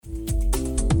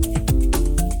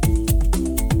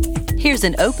Here's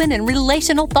an open and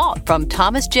relational thought from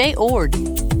Thomas J. Oord.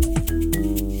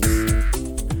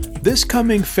 This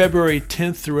coming February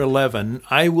 10th through 11,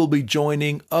 I will be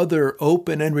joining other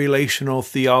open and relational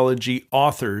theology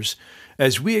authors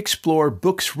as we explore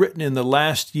books written in the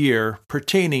last year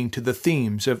pertaining to the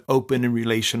themes of open and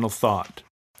relational thought.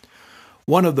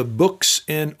 One of the books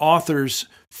and authors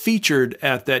featured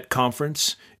at that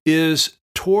conference is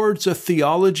Towards a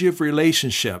Theology of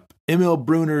Relationship, Emil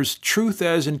Brunner's Truth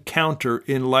as Encounter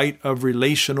in Light of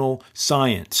Relational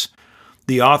Science.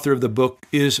 The author of the book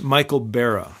is Michael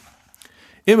Bara.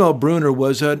 Emil Brunner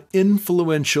was an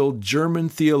influential German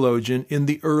theologian in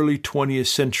the early 20th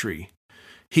century.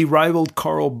 He rivaled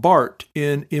Karl Barth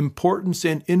in importance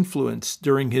and influence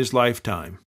during his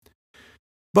lifetime.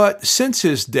 But since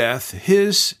his death,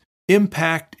 his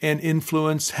impact and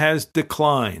influence has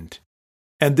declined,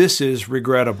 and this is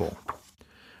regrettable.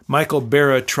 Michael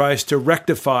Bara tries to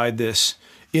rectify this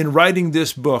in writing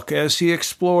this book as he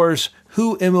explores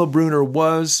who Emil Brunner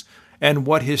was and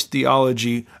what his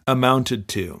theology amounted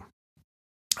to.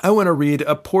 I want to read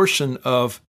a portion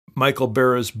of Michael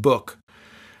Bara's book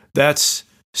that's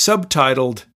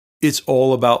subtitled, It's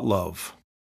All About Love.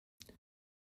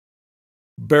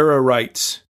 Bara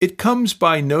writes, "It comes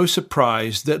by no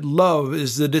surprise that love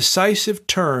is the decisive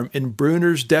term in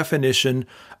Brunner's definition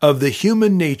of the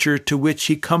human nature to which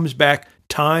he comes back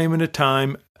time and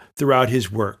time throughout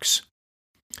his works.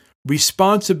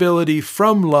 Responsibility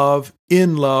from love,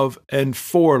 in love, and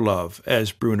for love,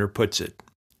 as Brunner puts it.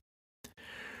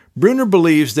 Brunner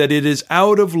believes that it is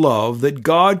out of love that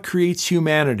God creates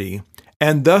humanity,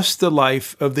 and thus the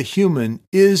life of the human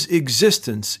is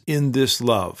existence in this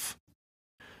love.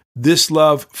 This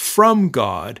love from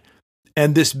God,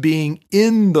 and this being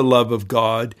in the love of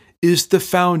God, is the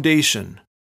foundation,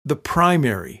 the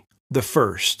primary, the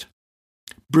first.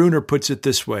 Brunner puts it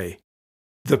this way: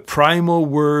 the primal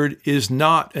word is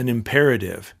not an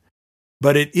imperative,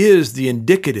 but it is the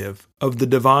indicative of the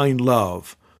divine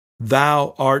love.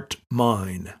 Thou art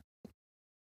mine.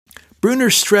 Brunner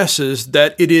stresses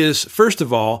that it is, first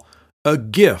of all, a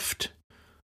gift,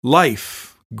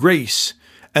 life, grace,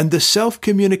 and the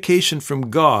self-communication from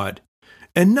God,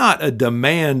 and not a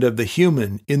demand of the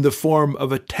human in the form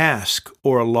of a task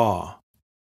or a law.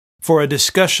 For a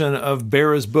discussion of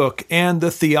Bara's book and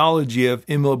the theology of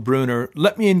Emil Brunner,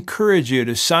 let me encourage you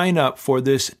to sign up for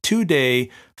this 2-day,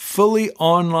 fully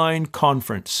online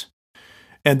conference.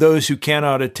 And those who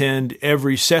cannot attend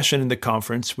every session in the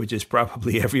conference, which is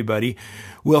probably everybody,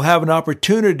 will have an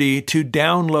opportunity to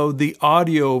download the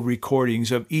audio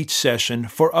recordings of each session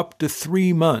for up to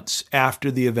 3 months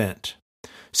after the event.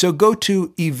 So go to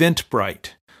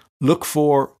Eventbrite, look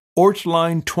for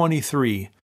Ortline 23,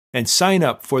 and sign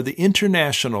up for the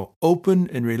International Open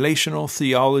and Relational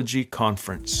Theology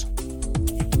Conference.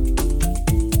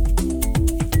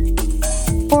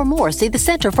 For more, see the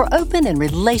Center for Open and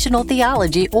Relational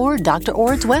Theology or Dr.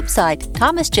 Oord's website,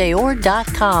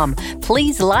 thomasjoord.com.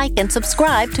 Please like and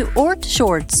subscribe to Oord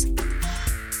Shorts.